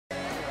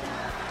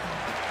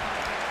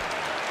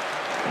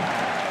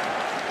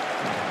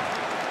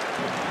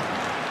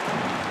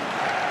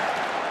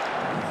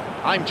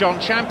I'm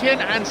John Champion,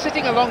 and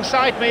sitting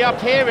alongside me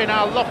up here in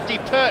our lofty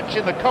perch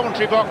in the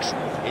commentary box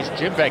is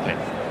Jim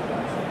Beglin.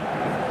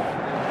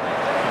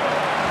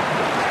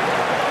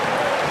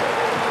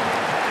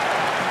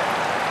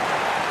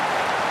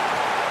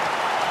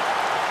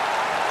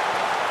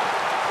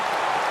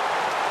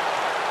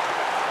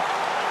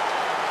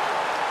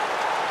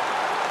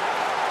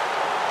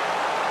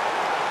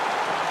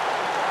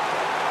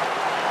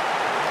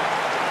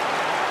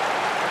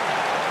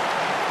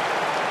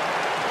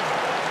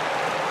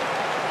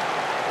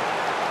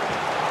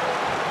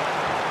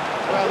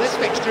 Well, this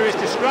fixture is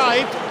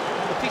described,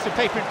 the piece of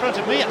paper in front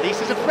of me at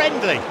least, as a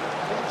friendly.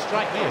 Doesn't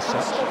strike me as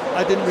such.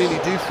 I didn't really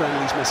do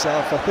friendlies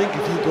myself. I think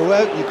if you go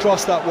out and you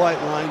cross that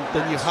white line,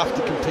 then you have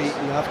to compete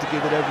and you have to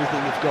give it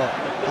everything you've got.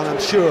 And I'm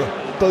sure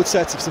both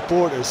sets of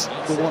supporters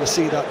will want to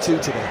see that too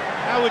today.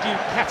 How would you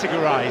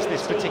categorise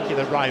this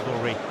particular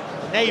rivalry?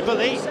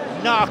 Neighbourly,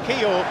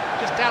 narky, or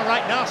just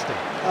downright nasty?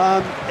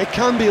 It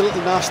can be a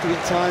little nasty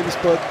at times,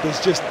 but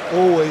there's just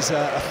always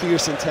a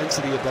fierce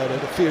intensity about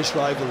it, a fierce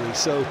rivalry.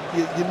 So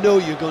you know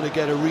you're going to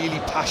get a really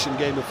passionate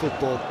game of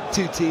football.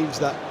 Two teams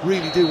that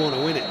really do want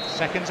to win it.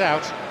 Seconds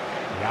out,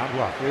 round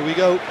one. Here we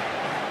go.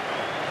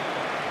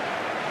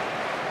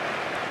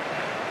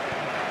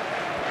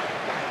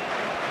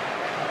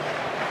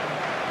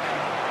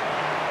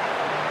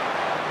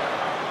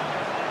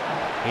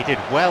 He did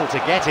well to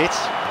get it.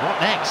 What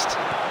next?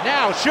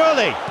 Now,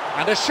 surely!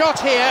 And a shot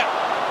here.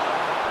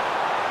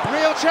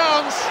 Real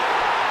chance.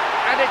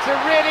 And it's a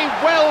really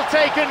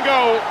well-taken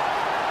goal.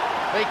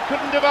 They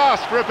couldn't have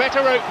asked for a better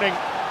opening.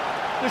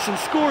 Listen,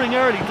 scoring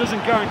early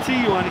doesn't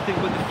guarantee you anything,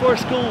 but the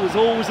first goal is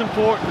always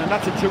important, and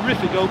that's a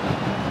terrific opening.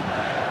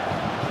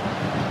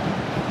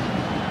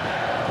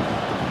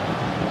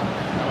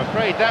 I'm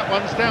afraid that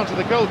one's down to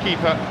the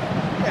goalkeeper.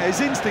 Yeah,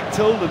 his instinct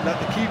told him that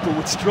the keeper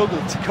would struggle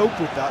to cope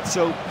with that,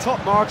 so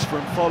top marks for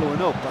him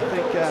following up. I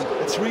think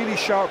it's really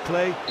sharp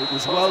play, it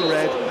was well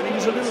read, and he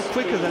was a little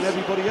quicker than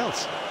everybody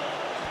else.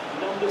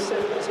 Number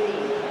 17.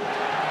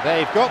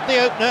 They've got the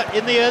opener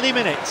in the early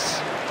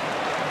minutes.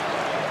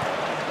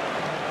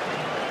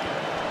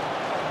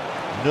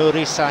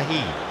 Nuri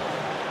Sahi.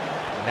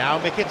 Now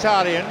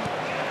Mkhitaryan.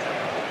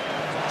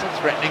 It's a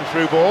threatening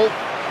through ball.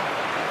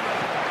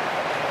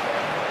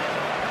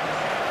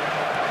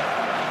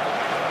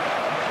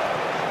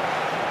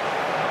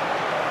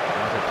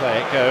 Play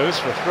it goes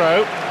for a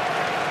throw.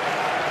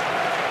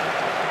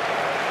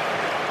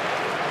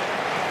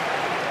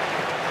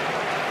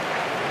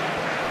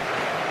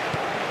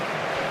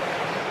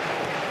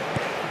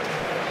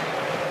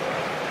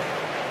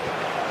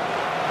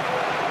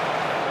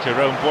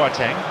 Jerome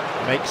Boateng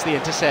makes the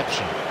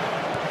interception.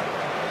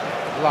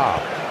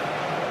 Lahm.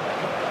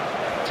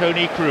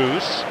 Toni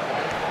Kroos,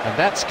 and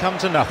that's come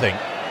to nothing.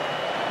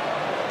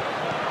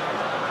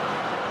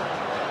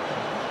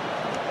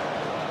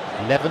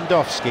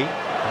 Lewandowski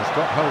has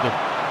got hold of,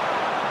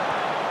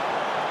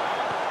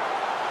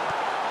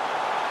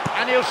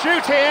 and he'll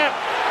shoot here,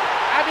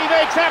 and he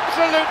makes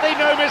absolutely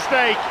no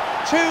mistake.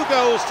 2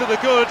 goals to the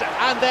good,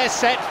 and they're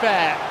set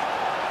fair.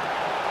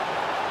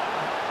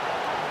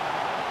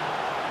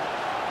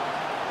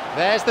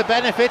 There's the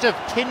benefit of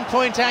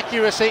pinpoint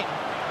accuracy.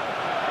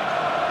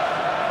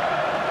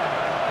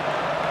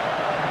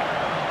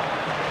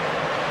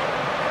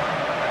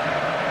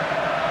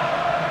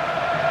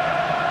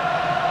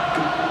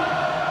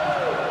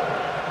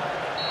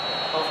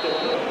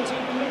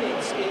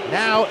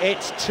 Now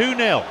it's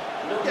 2-0.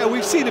 Yeah,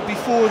 we've seen it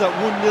before that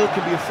 1-0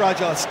 can be a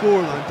fragile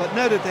scoreline, but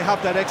now that they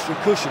have that extra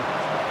cushion,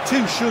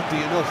 2 should be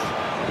enough.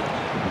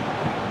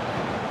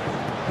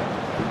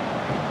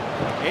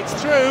 It's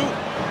through.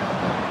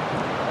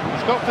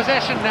 He's got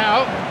possession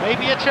now,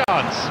 maybe a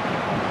chance.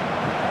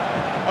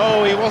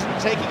 Oh, he wasn't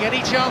taking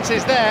any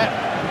chances there.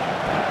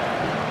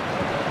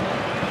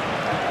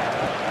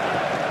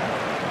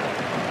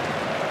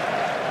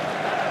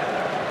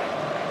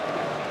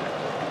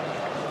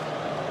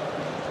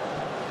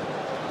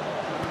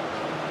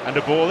 And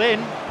a ball in,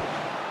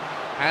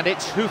 and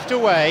it's hoofed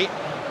away.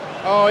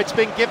 Oh, it's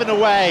been given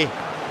away.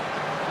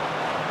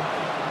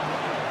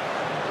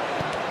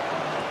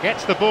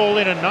 Gets the ball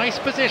in a nice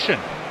position.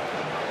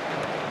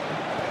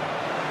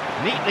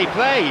 Neatly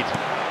played.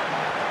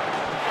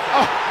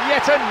 Oh,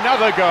 yet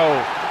another goal.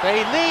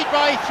 They lead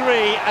by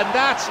 3, and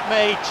that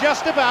may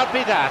just about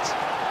be that.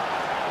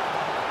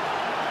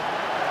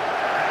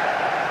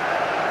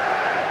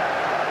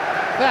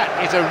 That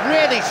is a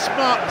really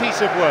smart piece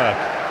of work.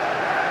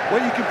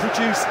 When you can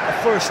produce a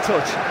first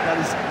touch that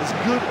is as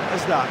good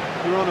as that,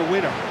 you're on a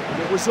winner. And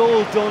it was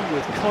all done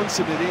with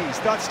consummate ease.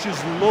 That's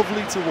just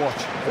lovely to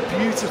watch. A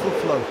beautiful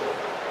flow.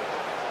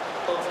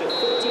 After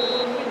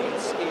 41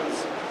 minutes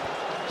is...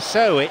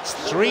 So it's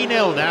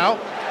 3-0 now.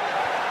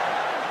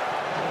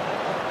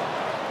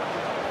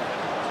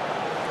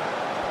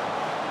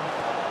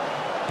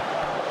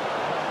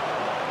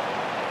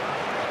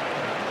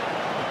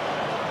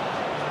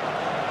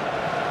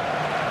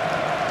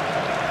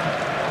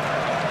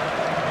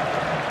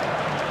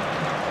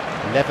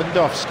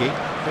 Lewandowski,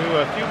 who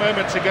a few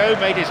moments ago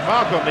made his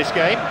mark on this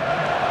game,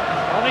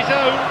 on his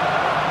own.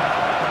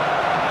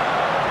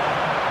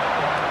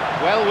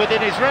 Well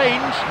within his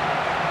range.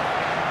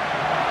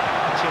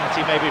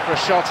 Opportunity maybe for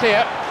a shot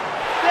here.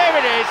 There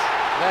it is!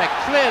 They're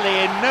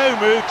clearly in no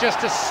mood just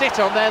to sit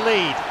on their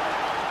lead.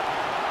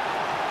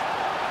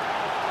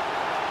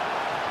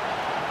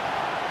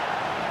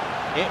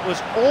 It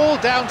was all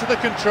down to the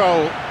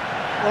control.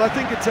 Well, I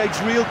think it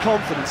takes real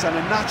confidence and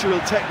a natural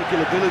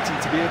technical ability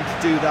to be able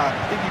to do that.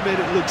 I think he made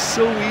it look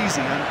so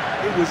easy, and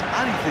it was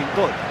anything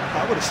but.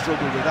 I would have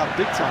struggled with that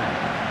big time.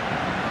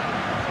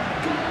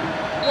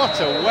 What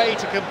a way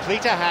to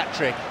complete a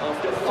hat-trick.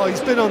 Oh,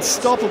 he's been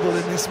unstoppable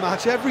in this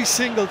match. Every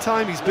single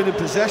time he's been in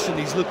possession,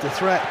 he's looked a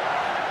threat.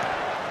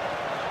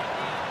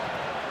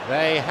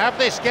 They have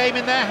this game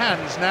in their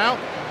hands now.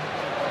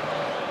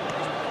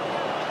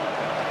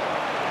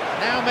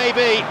 Now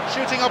maybe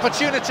shooting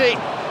opportunity.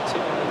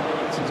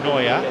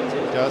 Neuer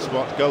does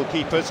what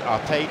goalkeepers are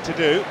paid to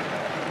do.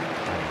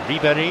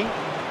 Ribéry.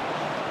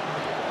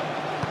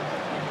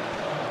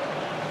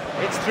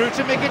 It's through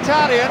to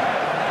Mkhitaryan.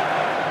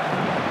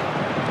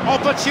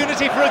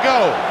 Opportunity for a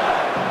goal.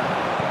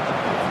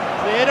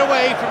 Cleared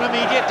away from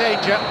immediate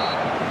danger.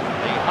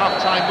 The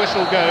half-time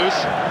whistle goes.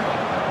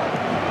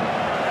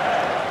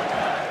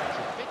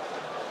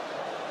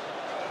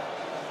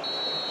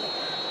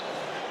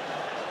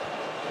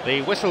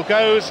 The whistle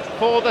goes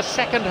for the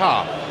second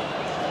half.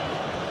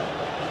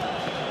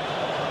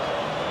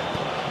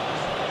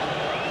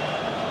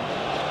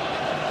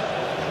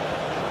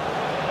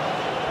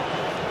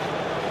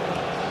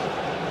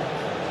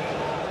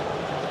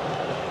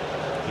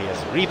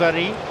 Here's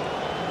Ribéry.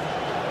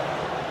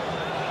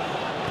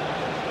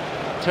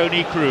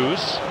 Toni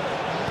Kroos.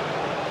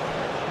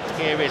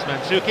 Here is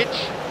Mandzukic.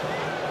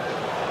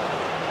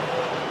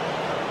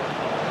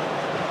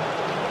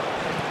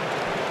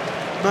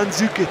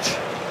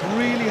 Mandzukic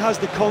really has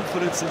the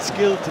confidence and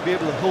skill to be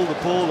able to hold the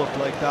ball up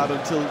like that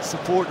until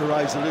support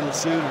arrives a little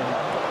sooner.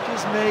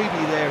 Just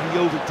maybe there he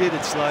overdid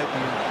it slightly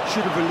and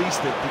should have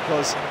released it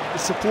because the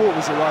support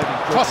was arriving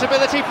quickly.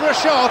 Possibility for a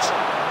shot.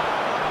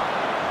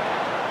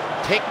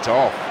 Picked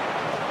off.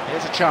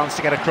 Here's a chance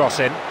to get a cross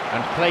in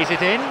and plays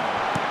it in.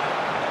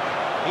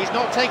 He's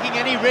not taking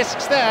any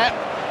risks there.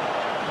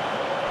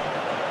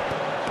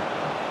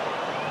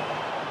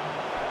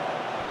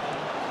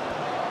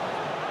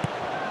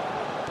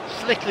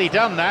 Slickly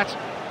done that.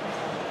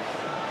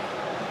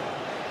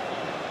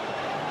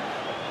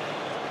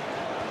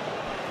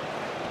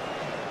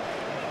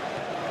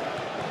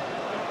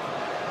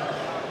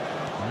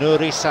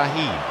 Nuri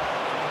Sahin.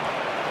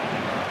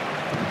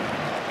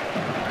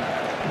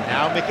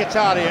 Now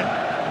Mkhitaryan.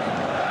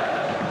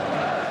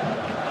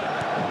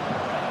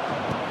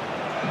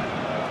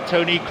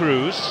 Toni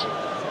Kroos.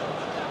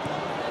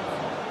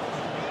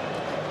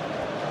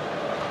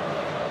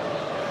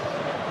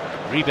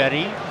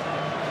 Ribéry.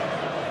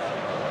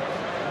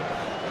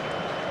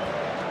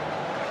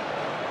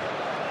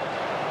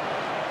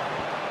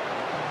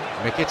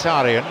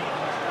 Mkhitaryan.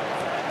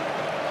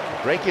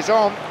 Break is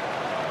on.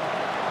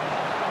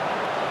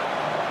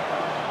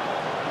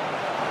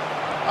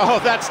 Oh,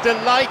 that's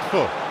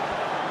delightful.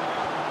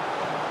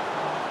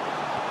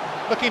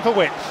 Looking for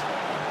width.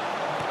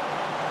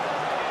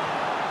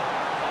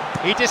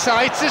 He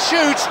decides to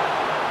shoot.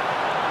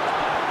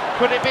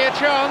 Could it be a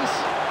chance?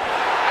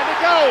 And a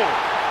goal.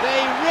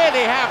 They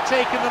really have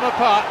taken them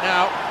apart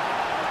now.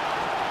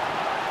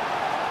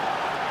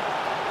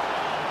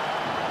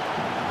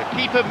 The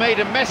keeper made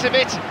a mess of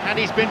it and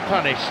he's been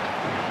punished.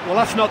 Well,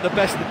 that's not the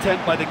best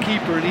attempt by the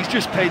keeper, and he's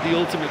just paid the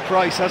ultimate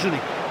price, hasn't he?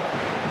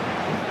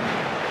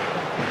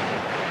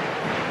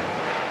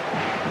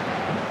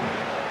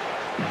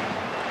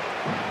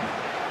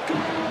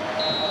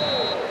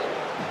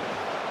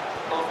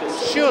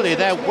 Surely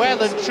they're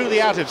well and truly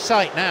out of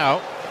sight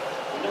now.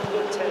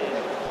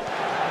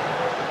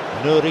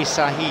 Nuri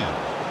Sahin.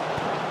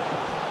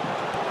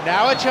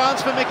 Now a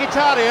chance for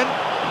Mkhitaryan.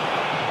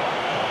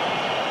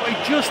 Well, he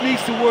just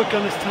needs to work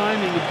on his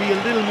timing and be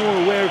a little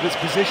more aware of his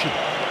position.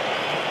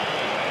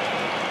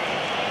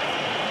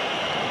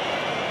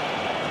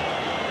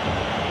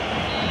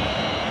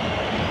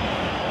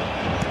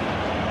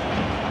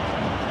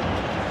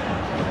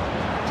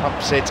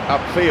 Tops it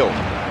upfield.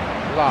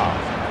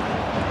 La.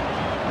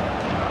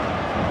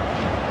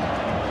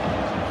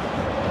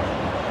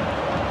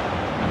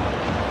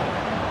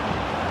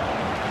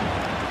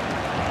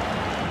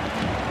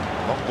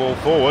 Long ball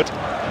forward.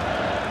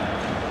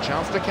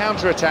 Chance to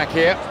counter-attack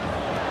here.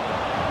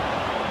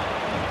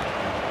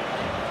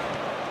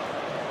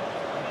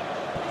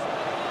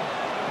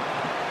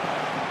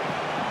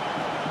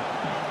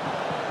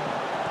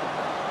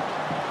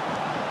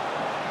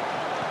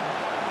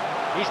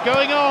 He's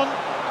going on.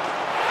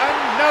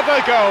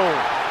 Another goal.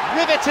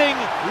 Riveting,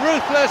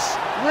 ruthless,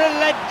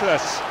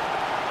 relentless.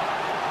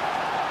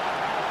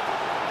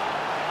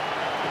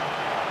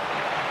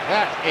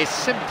 That is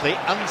simply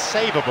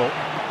unsavable.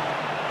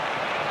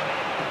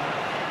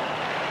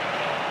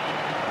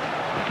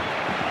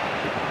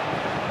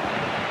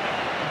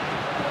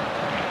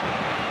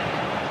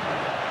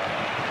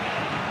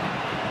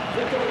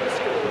 The goal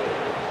scorer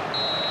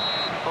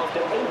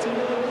after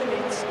 89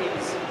 minutes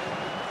is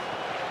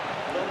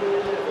number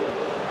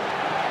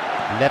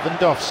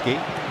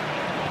Lewandowski.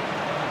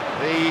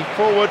 The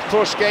forward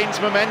push gains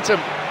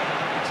momentum.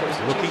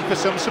 Looking for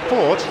some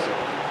support.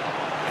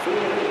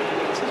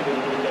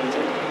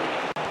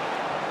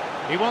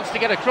 He wants to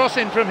get a cross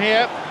in from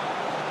here.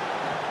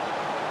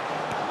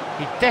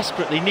 He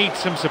desperately needs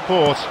some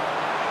support.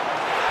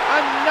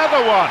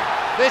 Another one!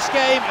 This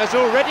game has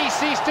already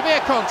ceased to be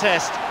a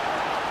contest.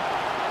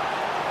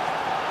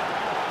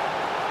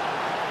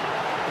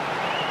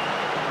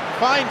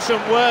 Find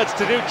some words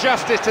to do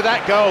justice to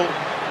that goal.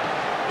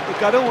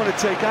 Look, I don't want to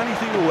take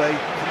anything away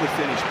from the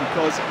finish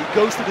because he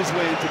ghosted his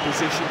way into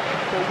position,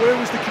 but where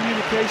was the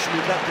communication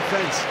in that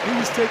defence? Who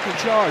was taking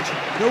charge?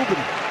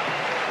 Nobody.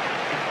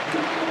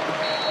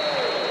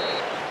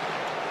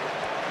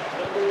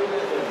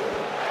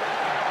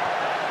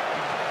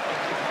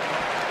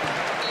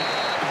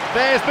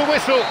 There's the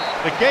whistle.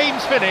 The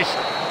game's finished.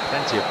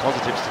 Plenty of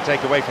positives to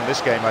take away from this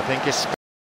game, I think.